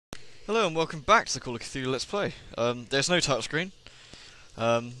Hello and welcome back to the Call of Cthulhu Let's Play. There's no title screen.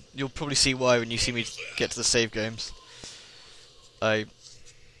 You'll probably see why when you see me get to the save games. I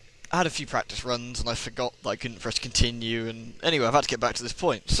had a few practice runs and I forgot that I couldn't press continue, and anyway I've had to get back to this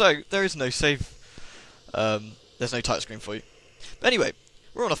point. So there is no save. There's no title screen for you. But anyway,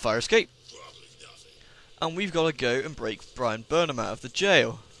 we're on a fire escape. And we've got to go and break Brian Burnham out of the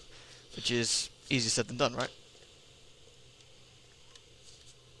jail. Which is easier said than done, right?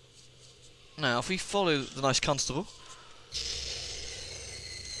 Now, if we follow the nice constable...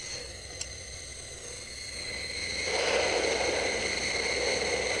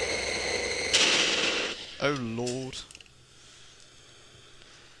 Oh lord.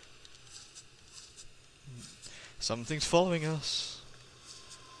 Something's following us.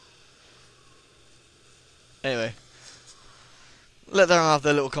 Anyway. Let them have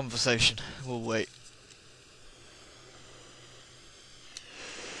their little conversation. We'll wait.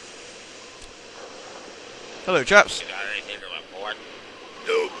 Hello, chaps. You got anything to report?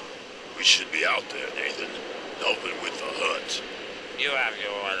 Nope. We should be out there, Nathan. Helping with the hunt. You have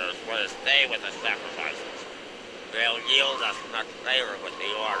your orders. We'll stay with the sacrifices. They'll yield us much favor with the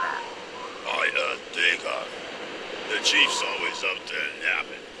order. I think the chief's always up there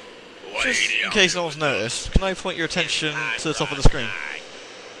napping. Why Just ain't he in out case there no one's with us? noticed, can I point your attention to the top of the screen?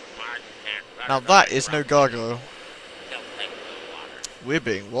 Now that is no gargoyle. We're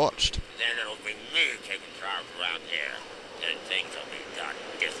being watched. Then it'll be me taking charge around here. And things will be done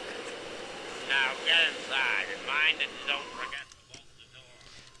different. Now get inside and mind that you don't forget to bolt the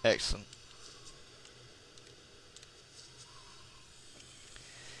door. Excellent.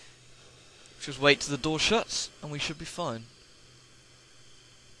 Just wait till the door shuts, and we should be fine.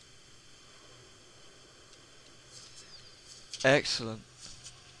 Excellent.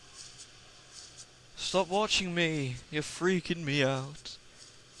 Stop watching me. You're freaking me out.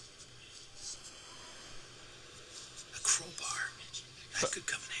 A crowbar. That could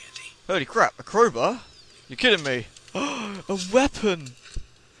come in handy. Holy crap, a crowbar? You're kidding me. A weapon!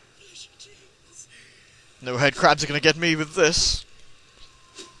 No head crabs are gonna get me with this.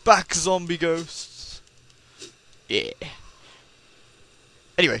 Back, zombie ghosts. Yeah.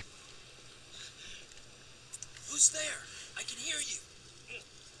 Anyway. Who's there? I can hear you.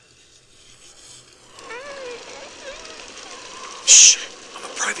 Shh! I'm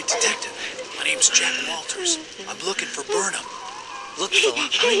a private detective. My name's Jack Walters. I'm looking for Burnham. Look, fella, I'm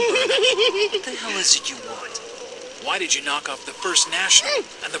Burnham. What the hell is it you want? Why did you knock off the First National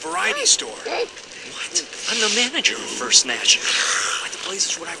and the variety store? What? I'm the manager of First National. Why the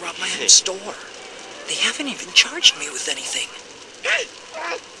blazes would I rob my own store? They haven't even charged me with anything.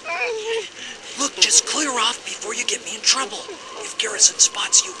 Look, just clear off before you get me in trouble. If Garrison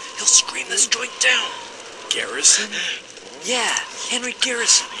spots you, he'll scream this joint down. Garrison? Yeah, Henry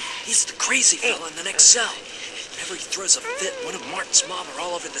Garrison. He's the crazy fella in the next cell. Whenever he throws a fit, one of Martin's mob are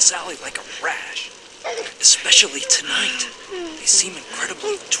all over this alley like a rash. Especially tonight. They seem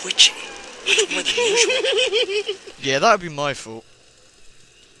incredibly twitchy. Much more than usual. Yeah, that would be my fault.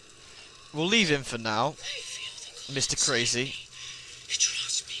 We'll leave him for now, Mr. Crazy. It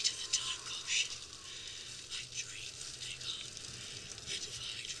draws me to the dark ocean. I dream of take on the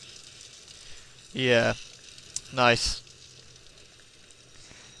Hydra. Yeah. Nice.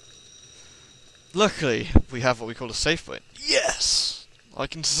 Luckily, we have what we call a save point. Yes! I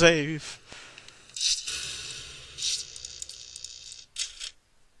can save.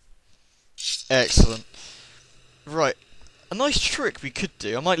 Excellent. Right. A nice trick we could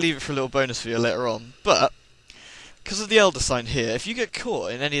do, I might leave it for a little bonus video later on, but because of the elder sign here, if you get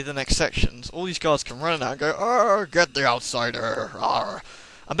caught in any of the next sections, all these guards can run out and go, "Arr, get the outsider, arr."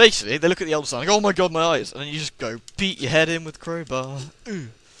 And basically, they look at the elder sign and go, "Oh my god, my eyes," and then you just go, beat your head in with crowbar, like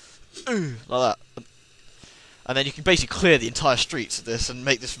that. And then you can basically clear the entire streets of this and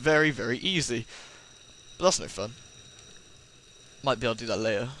make this very, very easy. But that's no fun. Might be able to do that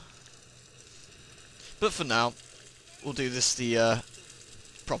later. But for now, we'll do this the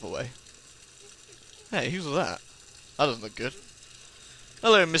proper way. Hey, who's that? That doesn't look good.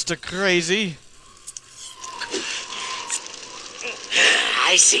 Hello, Mr. Crazy.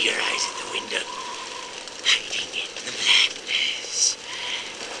 I see your eyes at the window. Hiding in the blackness.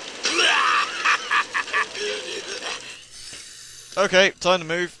 Okay, time to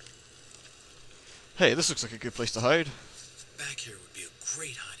move. Hey, this looks like a good place to hide. Back here would be a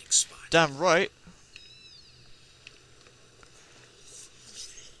great hiding spot. Damn right.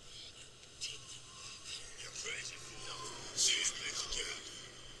 You crazy fool. Chief makes dead.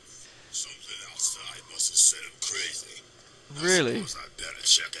 Something outside must have set him crazy. Really? I suppose I better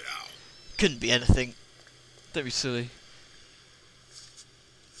check it out. Couldn't be anything. Don't be silly.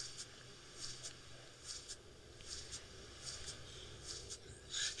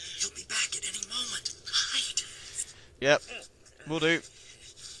 Yep, will do.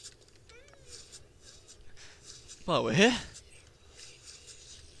 Well, we're here.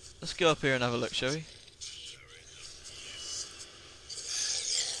 Let's go up here and have a look, shall we?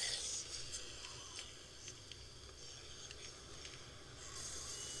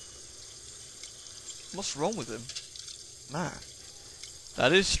 What's wrong with him? Man,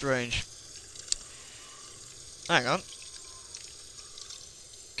 that is strange. Hang on.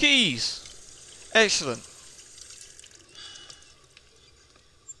 Keys! Excellent.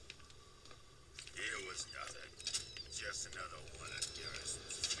 It was nothing. Just another one of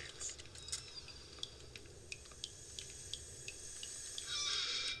Garrison's tricks.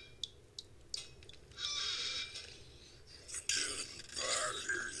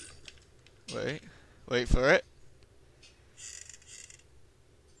 Wait for it.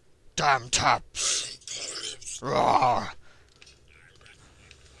 Damn taps! Roar!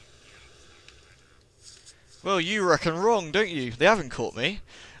 Well, you reckon wrong, don't you? They haven't caught me.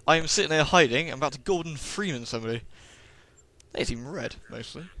 I am sitting there hiding. I'm about to Gordon Freeman somebody. They seem red,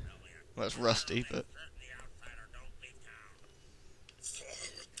 mostly. Well, it's rusty, but...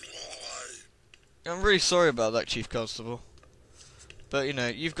 I'm really sorry about that, Chief Constable. But, you know,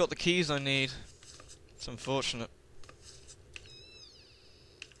 you've got the keys I need. It's unfortunate.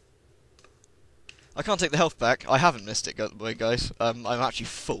 I can't take the health back. I haven't missed it, by the way, guys. I'm actually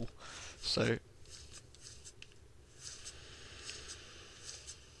full. So...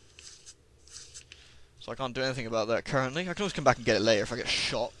 So I can't do anything about that currently. I can always come back and get it later if I get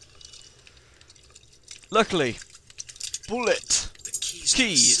shot. Luckily, bullet. The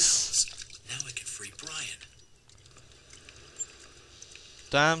keys. Now I can free Brian.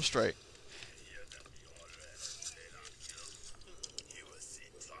 Damn straight.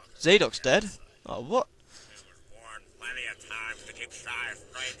 Zadok's dead? Oh, what? He was born plenty of times to keep shy of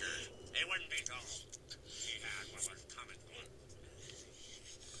strangers. He wouldn't be told. He had what was coming to him.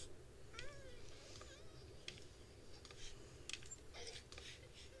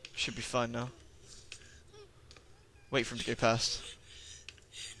 Should be fine now. Wait for him to go past.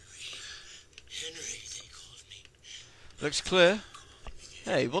 Henry, they called me. Looks clear.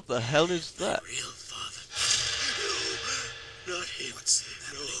 Hey, what the hell is that? Real father. No, not him. What's that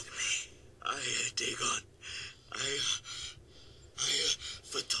big me? Dagon.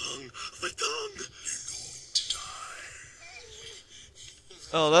 Fatong. You're going to die.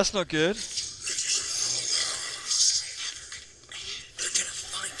 Oh, that's not good. They're gonna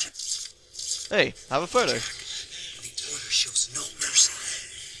find you. Hey, have a photo. The order shows no mercy.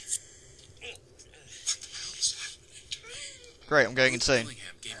 Great, I'm going insane.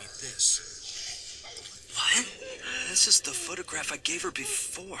 Dillingham gave me this. What? This is the photograph I gave her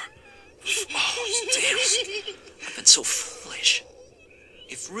before. Oh, damn. I've been so foolish.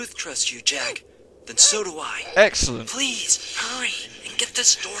 If Ruth trusts you, Jack, then so do I. Excellent. Please, hurry and get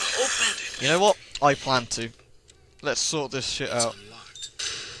this door open. You know what? I plan to. Let's sort this shit out.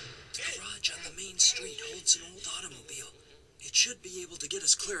 The garage on the main street holds an old automobile. It should be able to get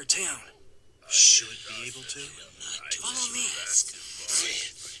us clear of town. Should be able to? Follow me.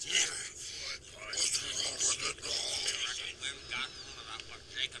 Never.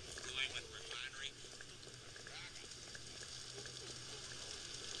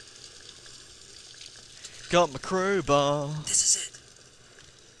 Got my crowbar. This is it.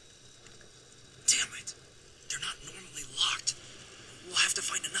 Damn it. They're not normally locked. We'll have to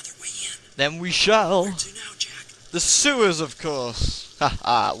find another way in. Then we shall. Where to now, Jack? The sewers, of course.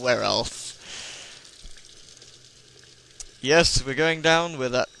 Haha, where else? Yes, we're going down where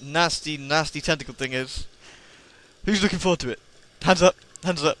that nasty, nasty tentacle thing is. Who's looking forward to it? Hands up,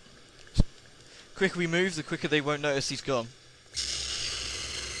 hands up. The quicker we move, the quicker they won't notice he's gone.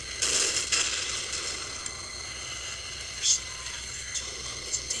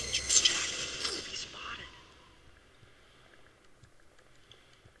 It's dangerous, Jack. Could be spotted.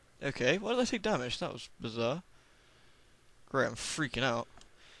 Okay, why did I take damage? That was bizarre. Great, I'm freaking out.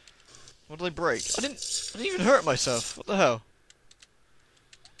 What did I break? I didn't even hurt myself. What the hell?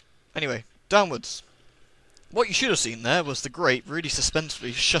 Anyway, downwards. What you should have seen there was the grate really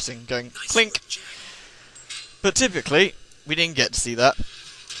suspensefully shutting, going clink. But typically, we didn't get to see that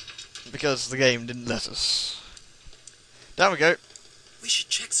because the game didn't let us. Down we go. We should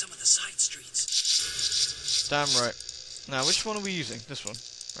check some of the side streets. Damn right. Now, which one are we using? This one.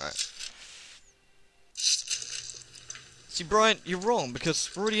 Right. See, Brian, you're wrong because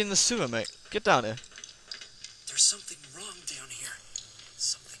we're already in the sewer, mate. Get down here. There's something wrong down here.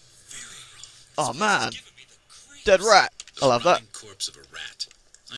 Something very wrong. Oh man, dead rat. I'll have that. Corpse of a rat.